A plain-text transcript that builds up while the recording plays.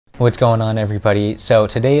What's going on, everybody? So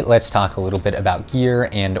today let's talk a little bit about gear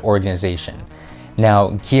and organization. Now,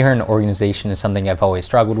 gear and organization is something I've always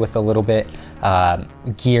struggled with a little bit.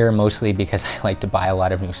 Gear mostly because I like to buy a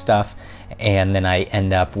lot of new stuff, and then I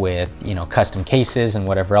end up with, custom cases and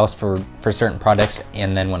whatever else for certain products,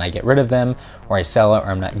 and then when I get rid of them or I sell it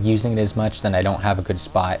or I'm not using it as much, then I don't have a good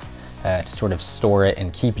spot to sort of store it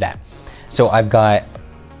and keep it at. So I've got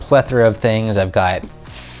a plethora of things. I've got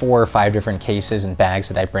 4 or 5 different cases and bags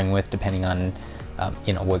that I bring with, depending on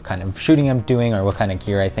what kind of shooting I'm doing or what kind of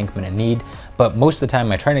gear I think I'm gonna need. But most of the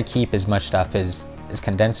time I try to keep as much stuff as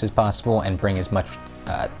condensed as possible and bring as much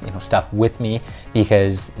stuff with me,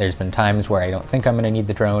 because there's been times where I don't think I'm gonna need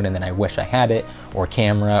the drone and then I wish I had it, or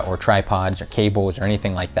camera or tripods or cables or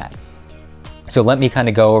anything like that. So let me kind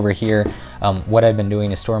of go over here what I've been doing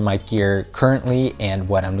to store my gear currently and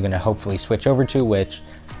what I'm gonna hopefully switch over to, which,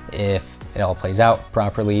 if it all plays out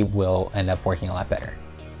properly, will end up working a lot better.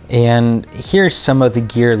 And here's some of the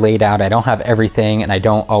gear laid out. I don't have everything and I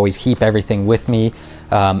don't always keep everything with me.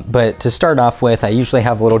 But to start off with, I usually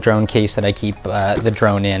have a little drone case that I keep the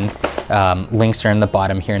drone in. Links are in the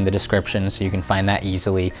bottom here in the description, so you can find that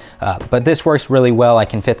easily. But this works really well. I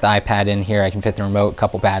can fit the iPad in here. I can fit the remote, a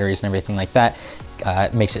couple batteries and everything like that.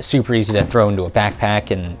 It makes it super easy to throw into a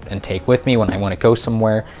backpack and take with me when I want to go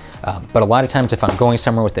somewhere. But a lot of times if I'm going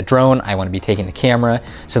somewhere with the drone, I want to be taking the camera.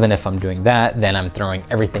 So then if I'm doing that, then I'm throwing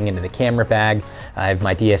everything into the camera bag. I have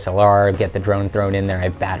my DSLR, get the drone thrown in there. I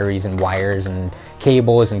have batteries and wires and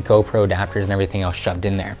cables and GoPro adapters and everything else shoved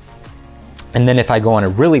in there. And then if I go on a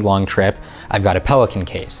really long trip, I've got a Pelican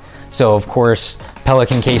case. So of course,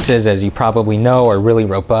 Pelican cases, as you probably know, are really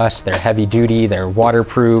robust. They're heavy duty, they're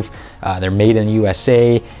waterproof, they're made in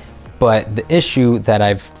USA. But the issue that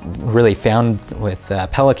I've really found with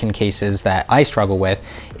Pelican cases that I struggle with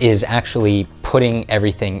is actually putting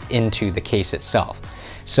everything into the case itself.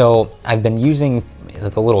 So I've been using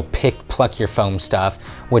the little pluck your foam stuff,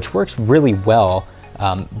 which works really well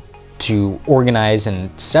to organize and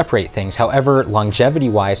separate things. However, longevity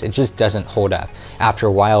wise, it just doesn't hold up. After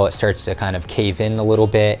a while, it starts to kind of cave in a little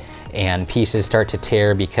bit and pieces start to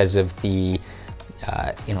tear because of the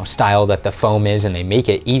style that the foam is, and they make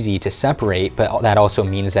it easy to separate, but that also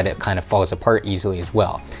means that it kind of falls apart easily as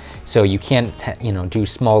well. So you can't, do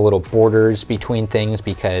small little borders between things,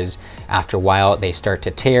 because after a while they start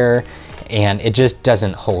to tear and it just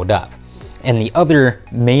doesn't hold up. And the other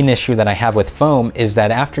main issue that I have with foam is that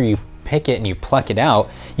after you pick it and you pluck it out,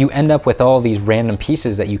 you end up with all these random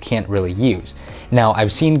pieces that you can't really use. Now,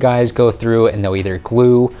 I've seen guys go through and they'll either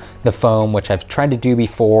glue the foam, which I've tried to do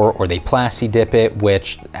before, or they plasti dip it,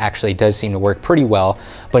 which actually does seem to work pretty well,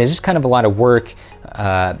 but it's just kind of a lot of work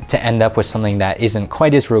to end up with something that isn't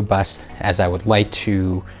quite as robust as I would like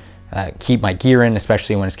to keep my gear in,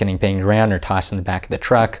 especially when it's getting banged around or tossed in the back of the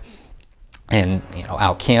truck and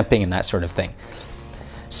out camping and that sort of thing.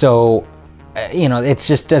 So it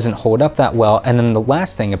just doesn't hold up that well. And then the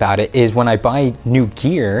last thing about it is, when I buy new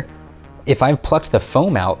gear, if I've plucked the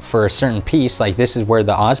foam out for a certain piece, like this is where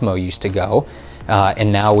the Osmo used to go,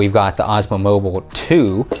 and now we've got the Osmo Mobile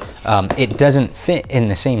 2, it doesn't fit in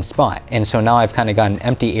the same spot. And so now I've kind of got an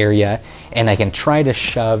empty area and I can try to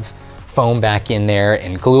shove foam back in there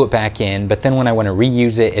and glue it back in, but then when I want to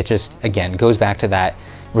reuse it, it just, again, goes back to that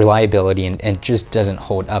reliability and just doesn't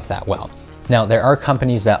hold up that well. Now, there are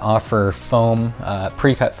companies that offer foam,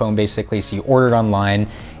 pre-cut foam basically, so you order it online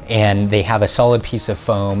and they have a solid piece of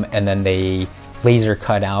foam and then they laser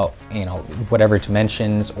cut out, whatever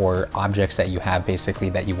dimensions or objects that you have basically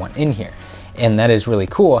that you want in here. And that is really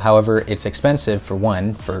cool. However, it's expensive, for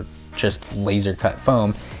one, for just laser cut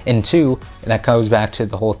foam, and two, that goes back to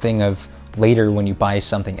the whole thing of later when you buy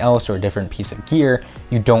something else or a different piece of gear,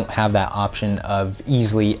 you don't have that option of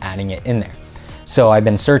easily adding it in there. So I've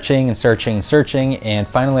been searching and searching and searching, and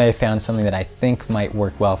finally I found something that I think might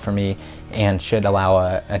work well for me and should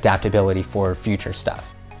allow adaptability for future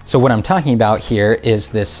stuff. So what I'm talking about here is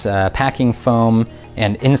this packing foam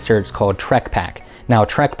and inserts called Trekpak. Now,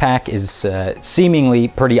 Trekpak is seemingly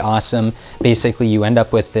pretty awesome. Basically, you end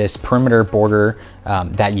up with this perimeter border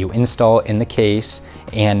that you install in the case,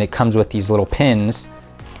 and it comes with these little pins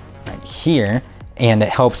right here, and it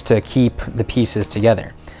helps to keep the pieces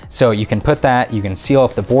together. So you can put that, you can seal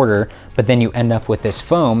up the border, but then you end up with this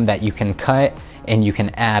foam that you can cut and you can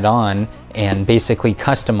add on and basically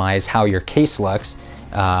customize how your case looks.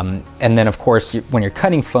 And then of course, when you're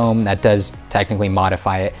cutting foam, that does technically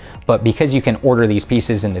modify it, but because you can order these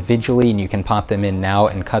pieces individually and you can pop them in now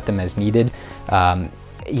and cut them as needed,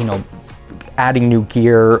 adding new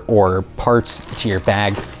gear or parts to your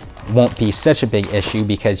bag won't be such a big issue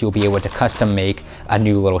because you'll be able to custom make a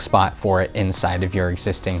new little spot for it inside of your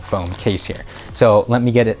existing foam case here. So let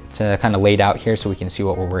me get it kind of laid out here so we can see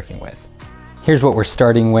what we're working with. Here's what we're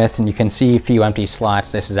starting with, and you can see a few empty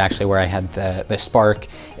slots. This is actually where I had the Spark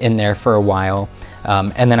in there for a while.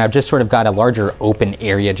 And then I've just sort of got a larger open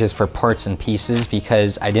area just for parts and pieces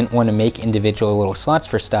because I didn't want to make individual little slots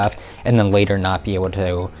for stuff and then later not be able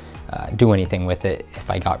to do anything with it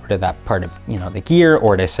if I got rid of that part of, you know, the gear,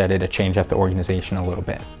 or decided to change up the organization a little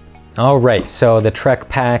bit. All right, so the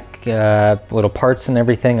Trekpak little parts and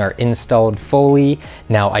everything are installed fully.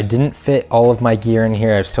 Now, I didn't fit all of my gear in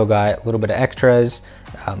here. I've still got a little bit of extras,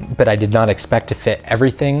 but I did not expect to fit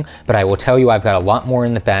everything. But I will tell you, I've got a lot more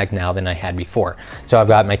in the bag now than I had before. So I've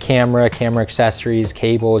got my camera accessories,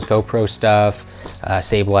 cables, GoPro stuff,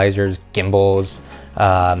 stabilizers, gimbals.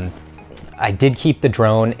 I did keep the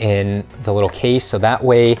drone in the little case, so that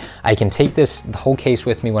way I can take the whole case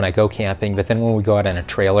with me when I go camping, but then when we go out on a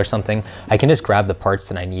trail or something, I can just grab the parts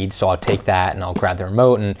that I need. So I'll take that and I'll grab the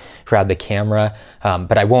remote and grab the camera,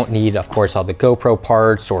 but I won't need, of course, all the GoPro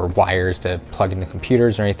parts or wires to plug into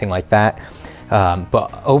computers or anything like that.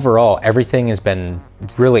 But overall, everything has been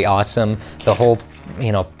really awesome. The whole,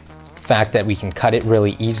 you know, fact that we can cut it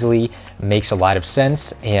really easily makes a lot of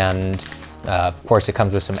sense, and of course, it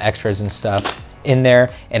comes with some extras and stuff in there,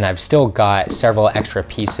 and I've still got several extra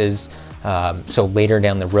pieces. So later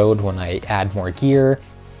down the road, when I add more gear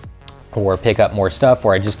or pick up more stuff,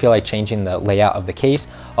 or I just feel like changing the layout of the case,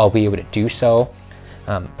 I'll be able to do so.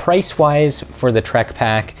 Price-wise for the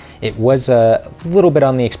Trekpak, it was a little bit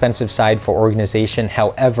on the expensive side for organization.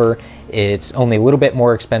 However, it's only a little bit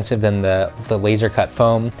more expensive than the laser cut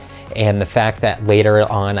foam. And the fact that later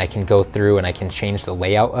on I can go through and I can change the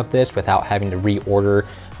layout of this without having to reorder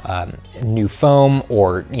new foam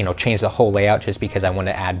or, you know, change the whole layout just because I want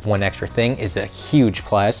to add one extra thing is a huge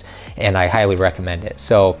plus, and I highly recommend it.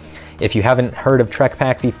 So if you haven't heard of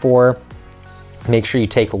Trekpak before, make sure you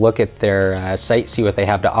take a look at their site, see what they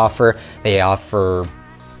have to offer. They offer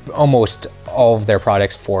almost all of their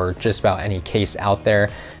products for just about any case out there.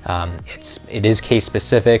 It is case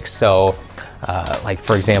specific, so like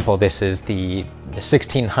for example, this is the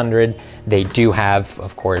 1600. They do have,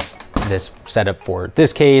 of course, this setup for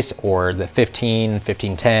this case, or the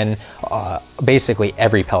 1510, basically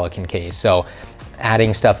every Pelican case. So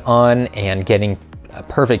adding stuff on and getting a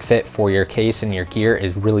perfect fit for your case and your gear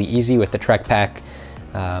is really easy with the Trekpak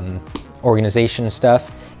organization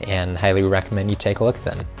stuff, and highly recommend you take a look at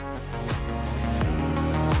them.